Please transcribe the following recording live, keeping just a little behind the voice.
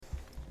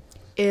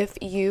If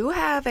you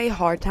have a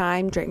hard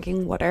time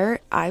drinking water,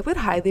 I would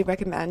highly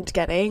recommend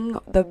getting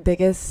the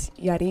biggest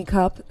Yeti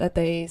cup that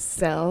they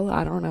sell.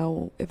 I don't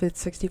know if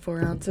it's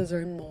 64 ounces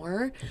or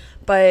more,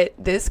 but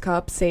this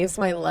cup saves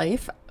my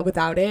life.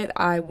 Without it,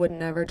 I would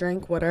never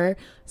drink water.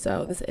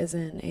 So this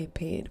isn't a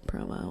paid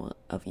promo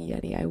of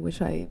Yeti. I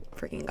wish I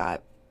freaking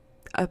got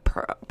a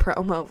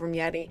promo from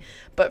Yeti.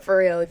 But for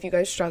real, if you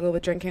guys struggle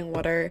with drinking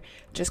water,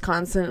 just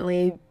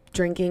constantly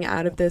drinking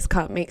out of this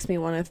cup makes me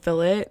want to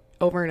fill it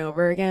over and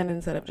over again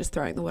instead of just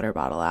throwing the water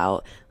bottle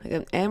out.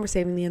 And we're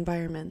saving the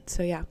environment.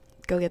 So yeah,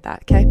 go get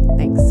that. Okay,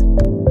 thanks.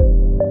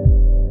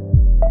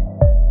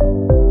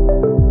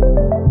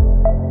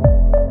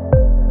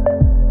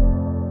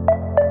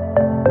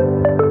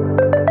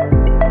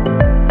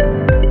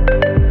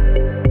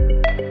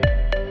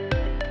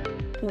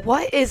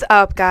 What is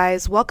up,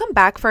 guys? Welcome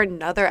back for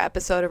another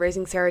episode of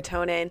Raising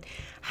Serotonin.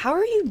 How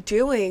are you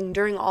doing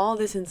during all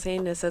this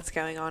insaneness that's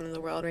going on in the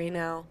world right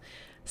now?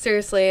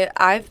 Seriously,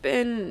 I've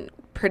been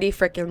pretty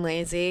freaking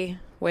lazy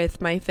with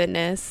my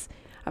fitness.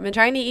 I've been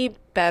trying to eat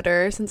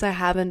better since I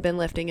haven't been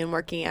lifting and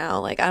working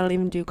out. I don't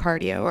even do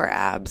cardio or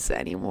abs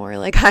anymore.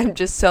 I'm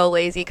just so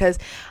lazy because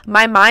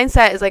my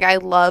mindset is I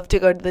love to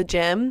go to the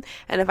gym,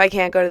 and if I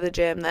can't go to the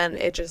gym, then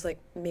it just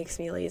makes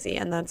me lazy,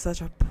 and that's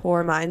such a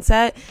poor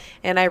mindset.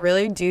 And I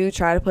really do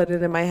try to put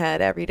it in my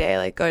head every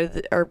day, go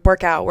to or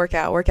work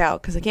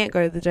out because I can't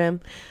go to the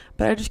gym.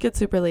 But I just get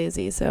super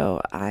lazy,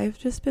 so I've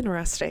just been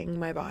resting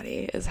my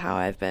body is how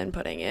I've been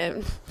putting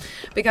it.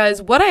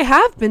 Because what I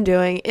have been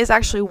doing is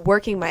actually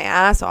working my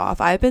ass off.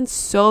 I've been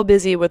so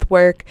busy with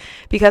work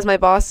because my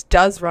boss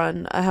does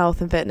run a health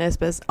and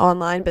fitness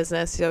online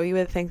business, so you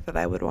would think that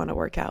I would want to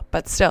work out.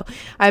 But still,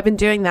 I've been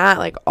doing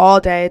that all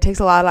day. It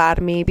takes a lot out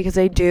of me because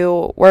I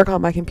do work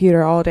on my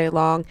computer all day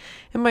long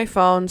and my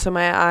phone, so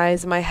my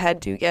eyes and my head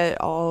do get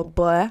all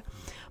blah.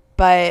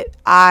 But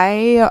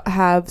I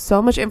have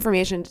so much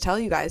information to tell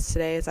you guys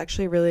today. It's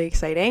actually really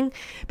exciting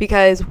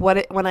because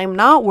when I'm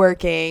not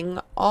working,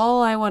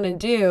 all I want to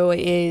do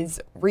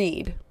is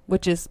read,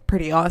 which is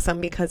pretty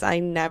awesome because I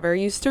never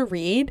used to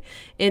read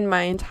in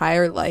my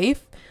entire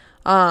life.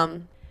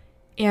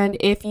 And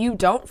if you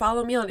don't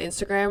follow me on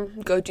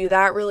Instagram, go do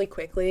that really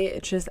quickly.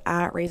 It's just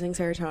at Raising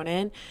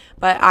Serotonin.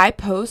 But I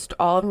post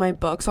all of my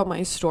books on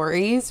my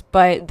stories.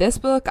 But this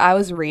book I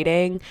was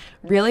reading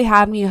really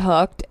had me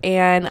hooked.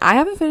 And I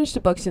haven't finished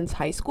a book since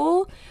high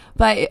school.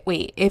 But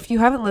wait, if you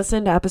haven't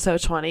listened to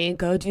episode 20,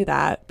 go do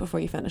that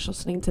before you finish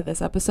listening to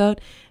this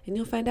episode. And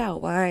you'll find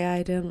out why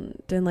I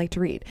didn't like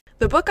to read.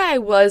 The book I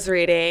was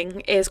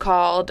reading is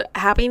called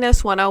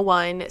Happiness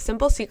 101,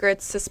 Simple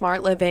Secrets to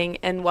Smart Living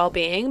and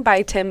Well-Being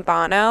by Tim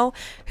Bono,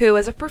 who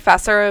is a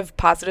professor of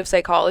positive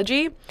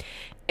psychology.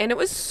 And it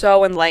was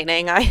so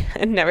enlightening. I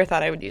never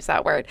thought I would use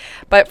that word,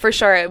 but for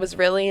sure it was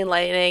really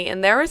enlightening.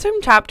 And there were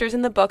some chapters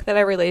in the book that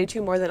I related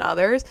to more than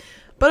others,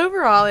 but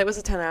overall it was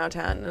a 10 out of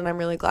 10, and I'm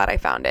really glad I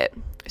found it.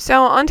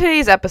 So on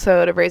today's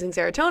episode of Raising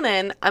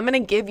Serotonin, I'm going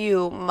to give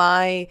you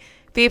my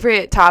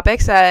favorite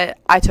topics that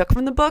I took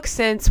from the book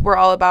since we're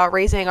all about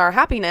raising our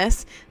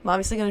happiness. I'm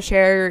obviously going to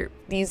share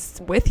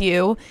these with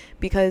you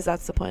because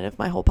that's the point of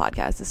my whole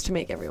podcast, is to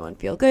make everyone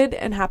feel good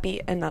and happy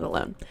and not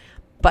alone.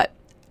 But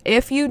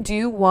if you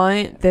do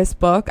want this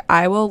book,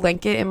 I will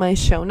link it in my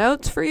show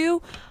notes for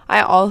you.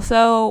 I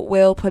also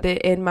will put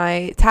it in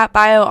my tap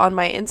bio on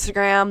my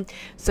Instagram,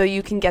 so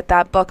you can get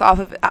that book off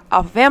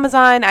of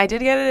Amazon. I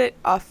did get it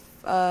off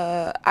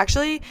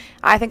actually,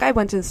 I think I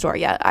went to the store.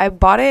 Yeah, I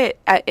bought it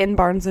in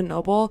Barnes &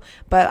 Noble,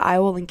 but I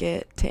will link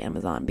it to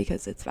Amazon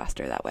because it's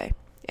faster that way.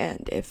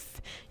 And if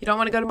you don't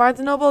want to go to Barnes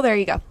 & Noble, there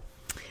you go.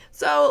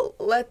 So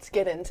let's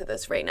get into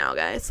this right now,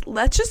 guys.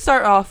 Let's just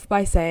start off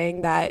by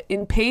saying that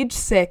in page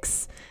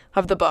 6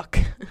 of the book,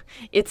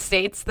 it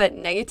states that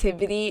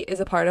negativity is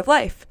a part of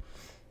life.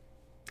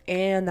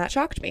 And that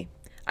shocked me.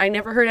 I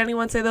never heard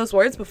anyone say those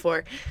words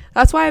before.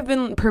 That's why I've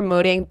been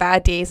promoting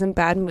bad days and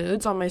bad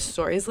moods on my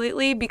stories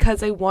lately,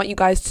 because I want you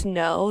guys to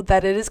know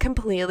that it is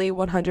completely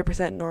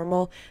 100%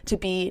 normal to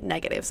be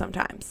negative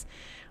sometimes.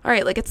 All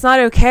right, it's not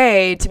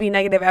okay to be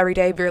negative every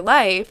day of your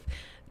life.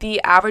 The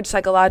average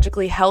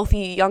psychologically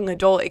healthy young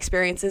adult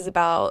experiences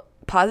about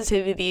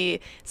positivity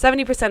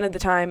 70% of the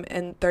time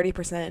and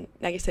 30%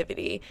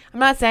 negativity. I'm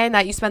not saying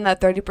that you spend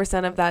that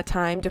 30% of that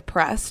time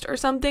depressed or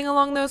something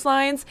along those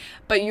lines,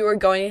 but you are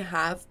going to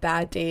have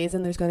bad days,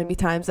 and there's going to be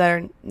times that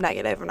are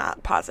negative or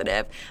not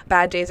positive.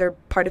 Bad days are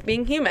part of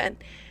being human.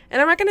 And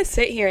I'm not going to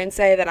sit here and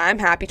say that I'm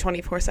happy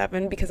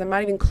 24/7 because I'm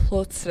not even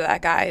close to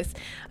that, guys.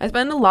 I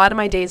spend a lot of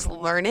my days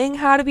learning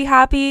how to be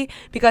happy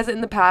because in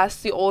the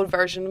past, the old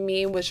version of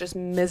me was just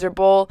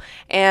miserable.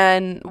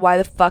 And why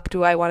the fuck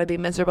do I want to be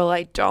miserable?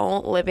 I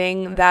don't.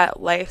 Living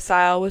that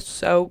lifestyle was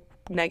so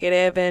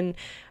negative, and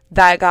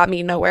that got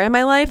me nowhere in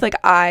my life.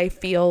 I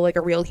feel like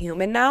a real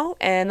human now,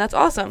 and that's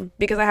awesome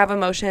because I have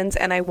emotions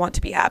and I want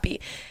to be happy.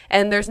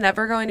 And there's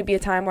never going to be a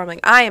time where I'm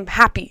I am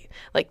happy.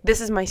 This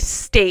is my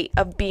state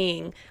of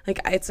being.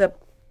 It's a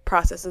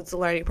process. It's a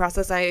learning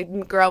process.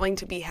 I'm growing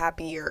to be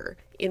happier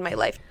in my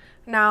life.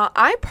 Now,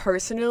 I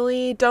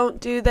personally don't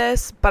do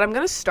this, but I'm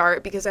going to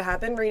start because I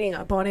have been reading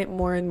up on it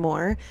more and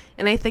more,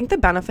 and I think the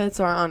benefits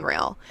are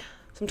unreal.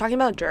 So I'm talking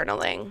about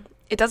journaling.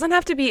 It doesn't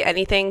have to be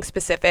anything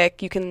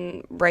specific. You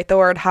can write the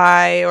word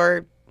hi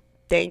or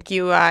thank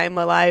you, I'm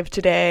alive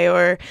today,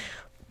 or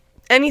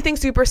anything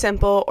super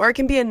simple, or it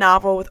can be a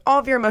novel with all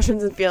of your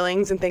emotions and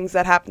feelings and things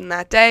that happened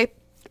that day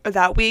or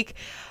that week.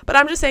 But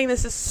I'm just saying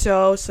this is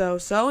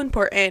so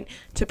important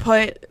to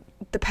put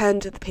the pen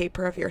to the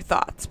paper of your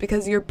thoughts,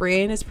 because your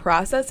brain is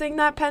processing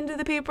that pen to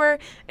the paper,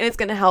 and it's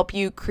going to help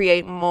you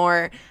create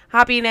more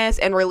happiness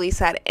and release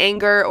that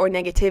anger or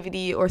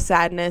negativity or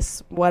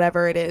sadness,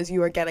 whatever it is,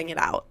 you are getting it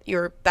out.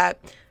 That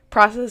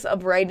process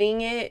of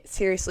writing it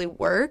seriously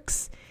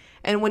works.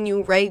 And when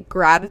you write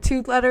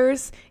gratitude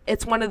letters,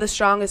 it's one of the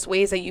strongest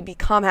ways that you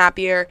become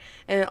happier.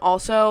 And it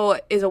also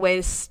is a way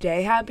to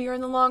stay happier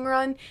in the long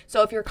run.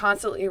 So if you're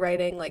constantly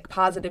writing like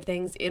positive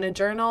things in a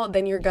journal,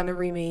 then you're going to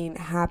remain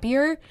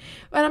happier.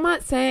 But I'm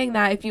not saying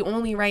that if you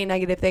only write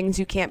negative things,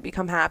 you can't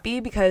become happy,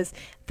 because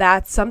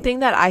that's something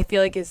that I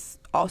feel like is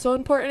also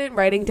important,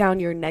 writing down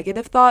your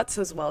negative thoughts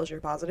as well as your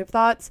positive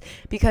thoughts,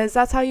 because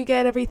that's how you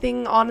get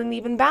everything on an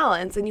even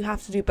balance, and you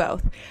have to do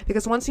both.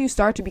 Because once you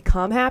start to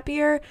become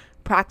happier,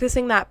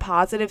 practicing that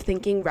positive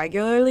thinking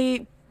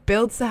regularly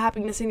builds the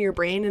happiness in your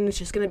brain, and it's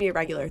just going to be a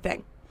regular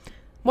thing.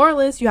 Moral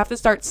is, you have to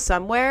start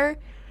somewhere,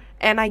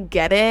 and I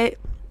get it.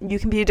 You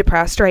can be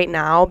depressed right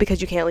now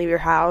because you can't leave your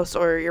house,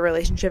 or your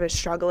relationship is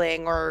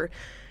struggling, or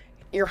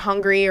you're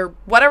hungry, or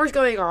whatever's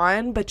going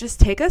on, but just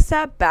take a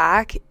step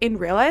back and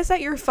realize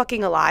that you're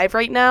fucking alive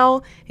right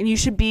now, and you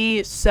should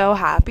be so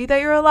happy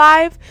that you're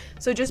alive.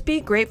 So just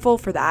be grateful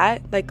for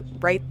that. Like,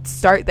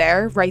 start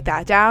there, write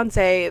that down,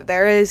 say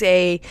there is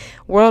a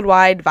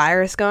worldwide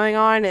virus going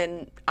on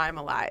and I'm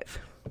alive.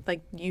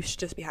 Like, you should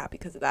just be happy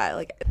because of that.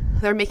 Like,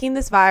 they're making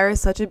this virus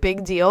such a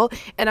big deal,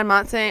 and I'm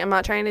not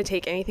trying to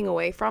take anything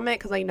away from it,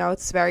 because I know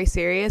it's very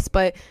serious,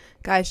 but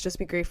guys, just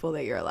be grateful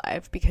that you're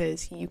alive,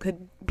 because you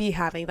could be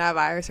having that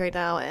virus right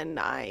now, and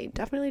I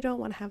definitely don't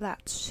want to have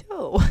that.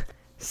 So,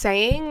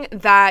 saying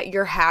that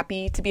you're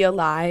happy to be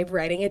alive,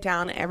 writing it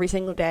down every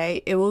single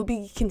day, it will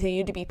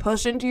continue to be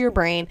pushed into your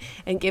brain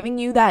and giving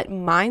you that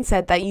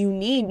mindset that you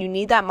need. You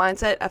need that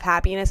mindset of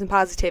happiness and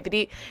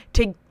positivity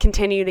to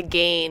continue to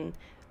gain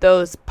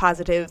those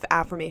positive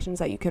affirmations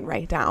that you can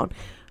write down.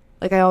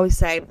 Like I always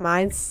say,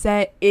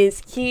 mindset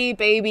is key,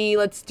 baby.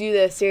 Let's do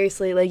this.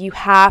 Seriously, like, you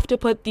have to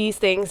put these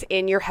things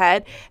in your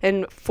head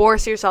and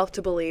force yourself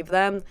to believe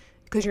them,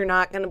 because you're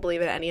not going to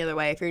believe it any other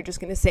way. If you're just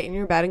going to sit in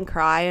your bed and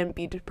cry and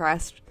be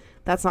depressed,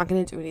 that's not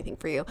going to do anything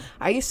for you.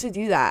 I used to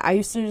do that. I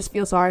used to just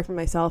feel sorry for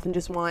myself and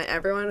just want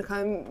everyone to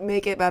come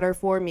make it better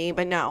for me.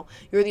 But no,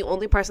 you're the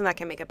only person that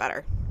can make it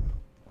better.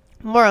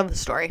 Moral of the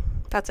story.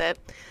 That's it.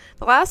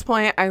 The last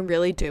point I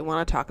really do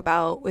want to talk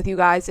about with you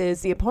guys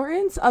is the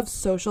importance of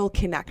social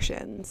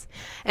connections.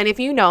 And if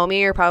you know me,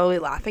 you're probably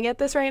laughing at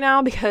this right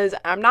now, because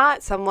I'm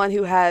not someone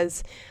who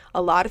has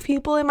a lot of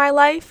people in my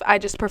life. I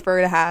just prefer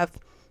to have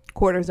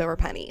quarters over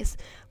pennies.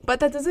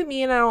 But that doesn't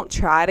mean I don't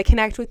try to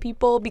connect with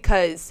people,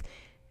 because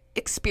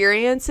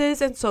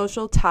experiences and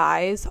social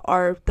ties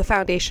are the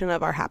foundation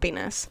of our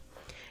happiness.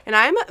 And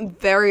I'm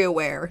very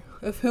aware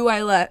of who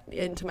I let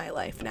into my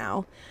life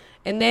now.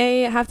 And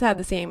they have to have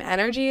the same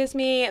energy as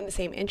me and the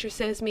same interests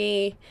as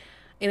me.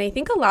 And I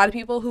think a lot of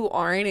people who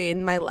aren't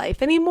in my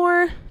life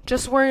anymore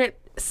just weren't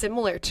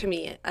similar to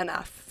me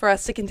enough for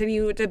us to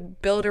continue to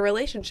build a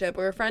relationship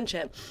or a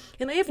friendship.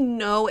 And I have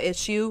no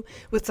issue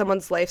with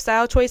someone's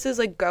lifestyle choices.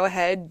 Like, go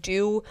ahead,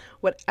 do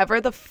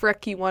whatever the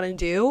frick you want to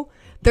do.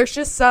 There's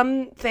just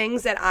some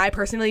things that I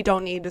personally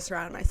don't need to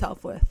surround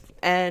myself with,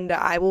 and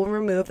I will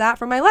remove that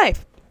from my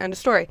life. End of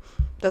story.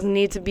 Doesn't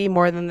need to be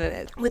more than it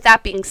is. With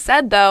that being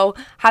said, though,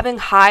 having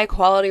high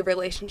quality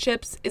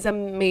relationships is a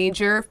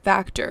major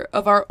factor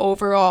of our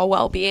overall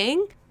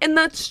well-being. And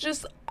that's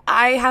just,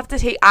 I have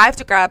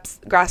to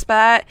grasp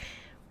that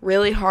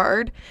really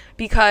hard,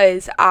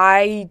 because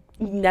I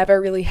never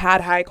really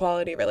had high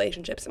quality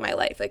relationships in my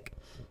life. Like,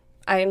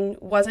 I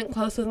wasn't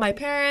close with my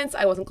parents.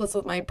 I wasn't close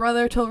with my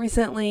brother till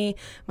recently.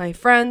 My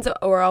friends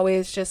were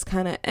always just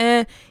kind of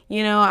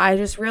I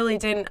just really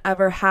didn't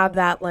ever have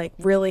that like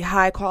really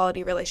high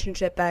quality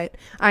relationship that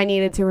I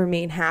needed to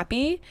remain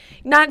happy.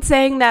 Not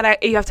saying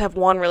that you have to have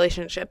one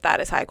relationship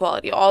that is high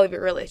quality. All of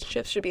your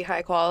relationships should be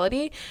high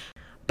quality.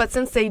 But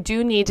since they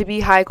do need to be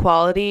high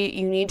quality,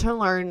 you need to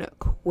learn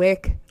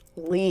quickly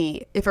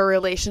if a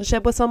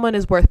relationship with someone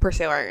is worth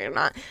pursuing or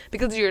not,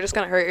 because you're just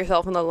going to hurt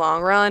yourself in the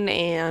long run,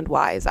 and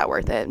why is that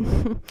worth it?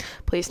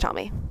 Please tell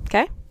me.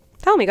 Okay?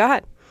 Tell me. Go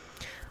ahead.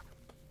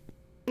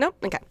 Nope.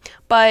 Okay.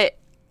 But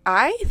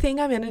I think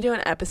I'm going to do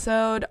an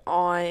episode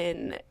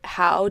on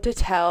how to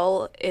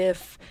tell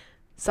if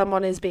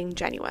someone is being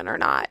genuine or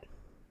not,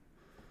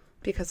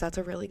 because that's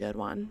a really good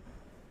one.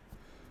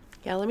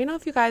 Yeah, let me know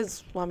if you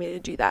guys want me to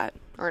do that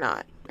or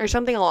not, or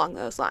something along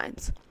those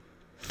lines.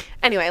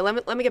 Anyway,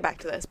 let me get back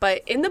to this.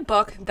 But in the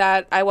book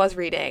that I was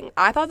reading,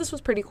 I thought this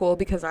was pretty cool,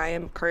 because I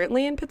am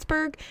currently in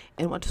Pittsburgh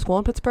and went to school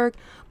in Pittsburgh.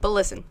 But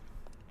listen,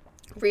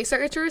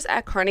 researchers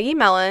at Carnegie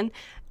Mellon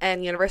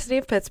and University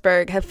of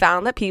Pittsburgh have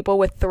found that people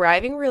with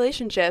thriving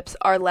relationships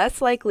are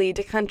less likely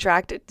to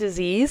contract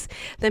disease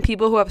than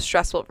people who have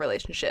stressful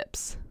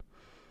relationships.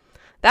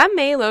 That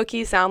may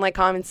low-key sound like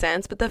common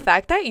sense, but the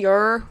fact that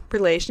your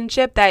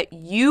relationship that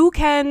you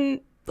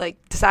can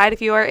decide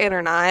if you are in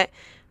or not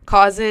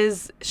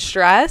causes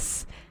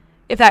stress,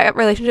 if that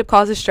relationship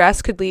causes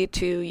stress, could lead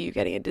to you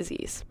getting a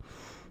disease.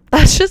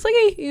 That's just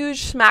a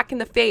huge smack in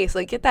the face.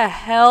 Get the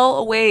hell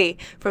away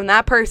from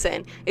that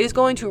person. It is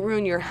going to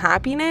ruin your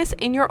happiness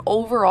and your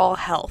overall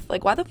health.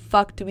 Why the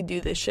fuck do we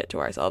do this shit to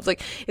ourselves?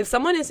 If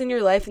someone is in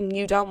your life and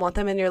you don't want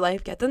them in your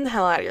life, get them the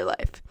hell out of your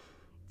life.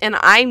 And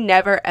I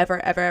never,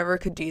 ever, ever, ever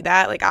could do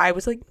that. I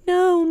was no,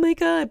 oh my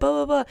God, blah,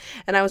 blah, blah.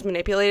 And I was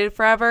manipulated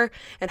forever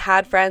and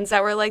had friends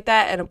that were like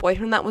that and a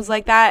boyfriend that was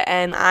like that.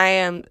 And I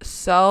am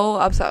so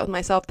upset with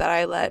myself that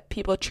I let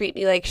people treat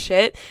me like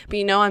shit.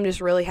 But I'm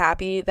just really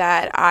happy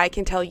that I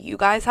can tell you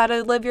guys how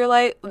to live your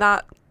life.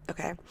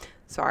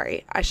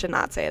 Sorry, I should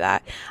not say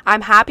that.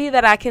 I'm happy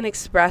that I can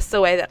express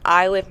the way that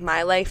I live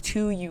my life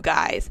to you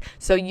guys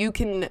so you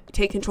can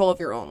take control of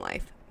your own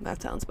life. That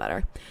sounds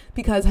better,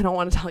 because I don't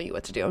want to tell you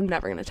what to do. I'm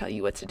never going to tell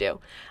you what to do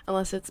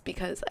unless it's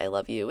because I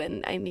love you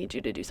and I need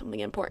you to do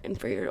something important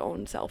for your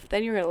own self.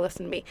 Then you're going to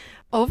listen to me.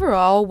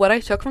 Overall, what I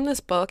took from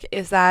this book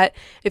is that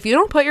if you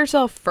don't put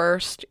yourself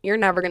first, you're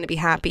never going to be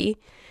happy.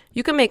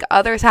 You can make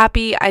others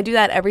happy. I do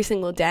that every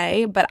single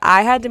day, but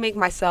I had to make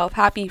myself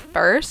happy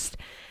first.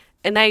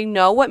 And I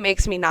know what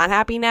makes me not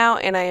happy now,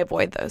 and I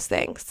avoid those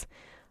things.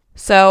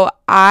 So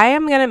I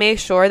am going to make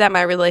sure that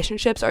my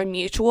relationships are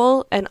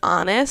mutual and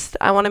honest.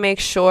 I want to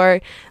make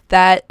sure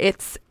that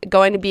it's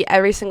going to be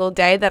every single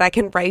day that I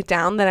can write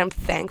down that I'm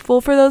thankful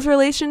for those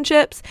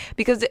relationships,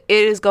 because it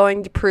is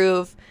going to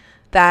prove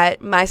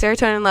that my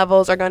serotonin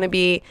levels are going to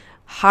be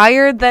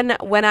higher than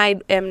when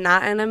I am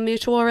not in a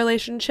mutual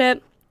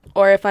relationship,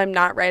 or if I'm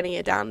not writing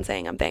it down and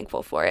saying I'm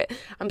thankful for it.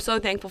 I'm so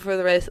thankful for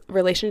the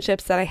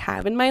relationships that I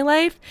have in my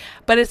life,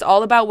 but it's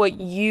all about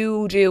what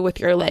you do with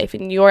your life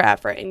and your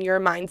effort and your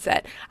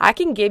mindset. I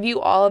can give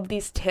you all of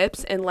these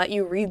tips and let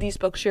you read these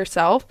books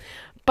yourself,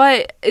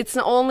 but it's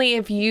only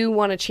if you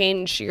want to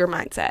change your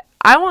mindset.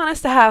 I want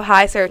us to have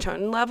high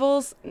serotonin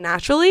levels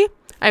naturally.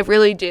 I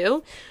really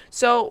do.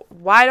 So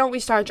why don't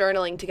we start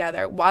journaling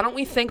together? Why don't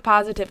we think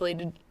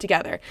positively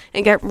together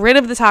and get rid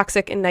of the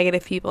toxic and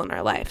negative people in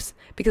our lives?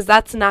 Because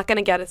that's not going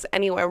to get us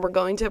anywhere. We're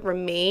going to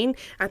remain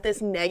at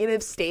this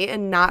negative state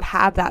and not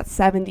have that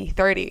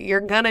 70-30.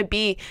 You're going to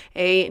be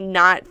a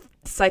not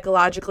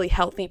psychologically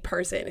healthy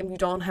person if you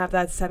don't have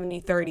that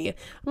 70-30.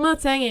 I'm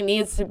not saying it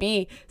needs to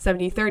be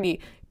 70-30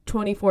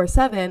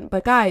 24/7,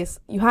 but guys,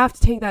 you have to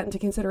take that into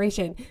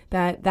consideration,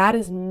 that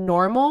is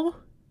normal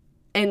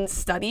and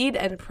studied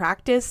and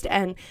practiced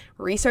and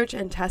researched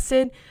and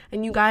tested.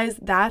 And you guys,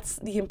 that's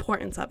the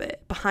importance of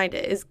it behind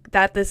it, is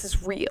that this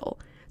is real.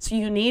 So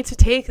you need to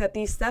take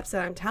these steps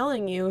that I'm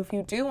telling you if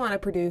you do want to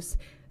produce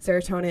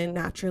serotonin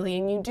naturally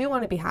and you do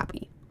want to be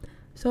happy.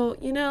 So,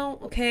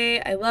 okay,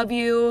 I love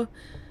you.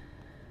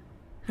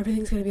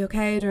 Everything's going to be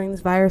okay during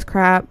this virus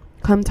crap.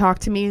 Come talk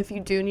to me if you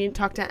do need to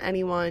talk to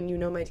anyone.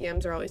 My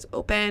DMs are always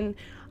open.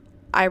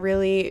 I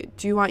really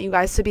do want you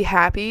guys to be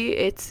happy.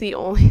 It's the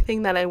only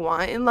thing that I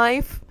want in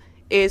life,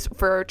 is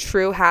for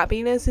true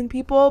happiness in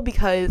people,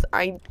 because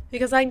I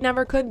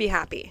never could be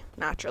happy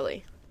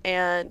naturally.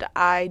 And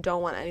I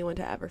don't want anyone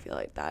to ever feel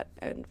like that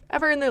and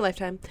ever in their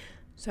lifetime.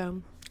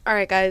 So, all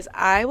right, guys,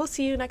 I will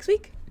see you next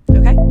week.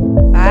 Okay?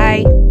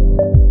 Bye.